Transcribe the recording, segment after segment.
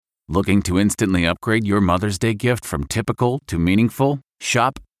Looking to instantly upgrade your Mother's Day gift from typical to meaningful?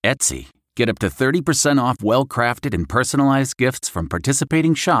 Shop Etsy. Get up to 30% off well-crafted and personalized gifts from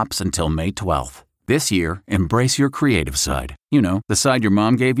participating shops until May 12th. This year, embrace your creative side. You know, the side your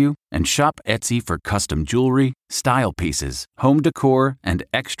mom gave you. And shop Etsy for custom jewelry, style pieces, home decor, and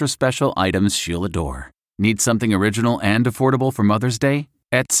extra special items she'll adore. Need something original and affordable for Mother's Day?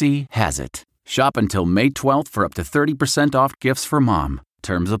 Etsy has it. Shop until May 12th for up to 30% off gifts for mom.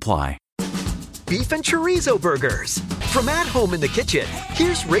 Terms apply. Beef and chorizo burgers. From at home in the kitchen,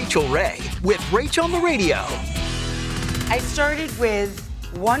 here's Rachael Ray with Rachael on the Radio. I started with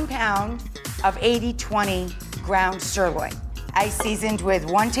 1 pound of 80/20 ground sirloin. I seasoned with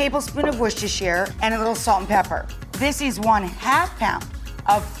 1 tablespoon of Worcestershire and a little salt and pepper. This is 1/2 pound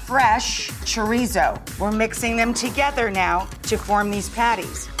of fresh chorizo. We're mixing them together now to form these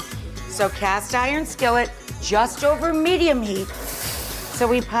patties. So cast iron skillet, just over medium heat. So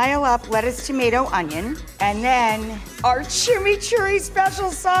we pile up lettuce, tomato, onion, and then our chimichurri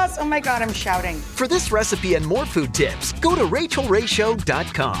special sauce. Oh my God, I'm shouting. For this recipe and more food tips, go to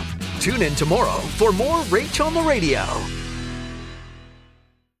RachelRayShow.com. Tune in tomorrow for more Rachael on the Radio.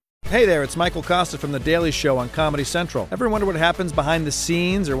 Hey there, it's Michael Costa from The Daily Show on Comedy Central. Ever wonder what happens behind the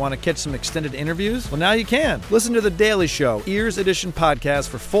scenes or want to catch some extended interviews? Well, now you can. Listen to The Daily Show, Ears Edition podcast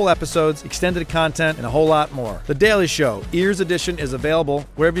for full episodes, extended content, and a whole lot more. The Daily Show, Ears Edition is available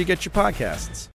wherever you get your podcasts.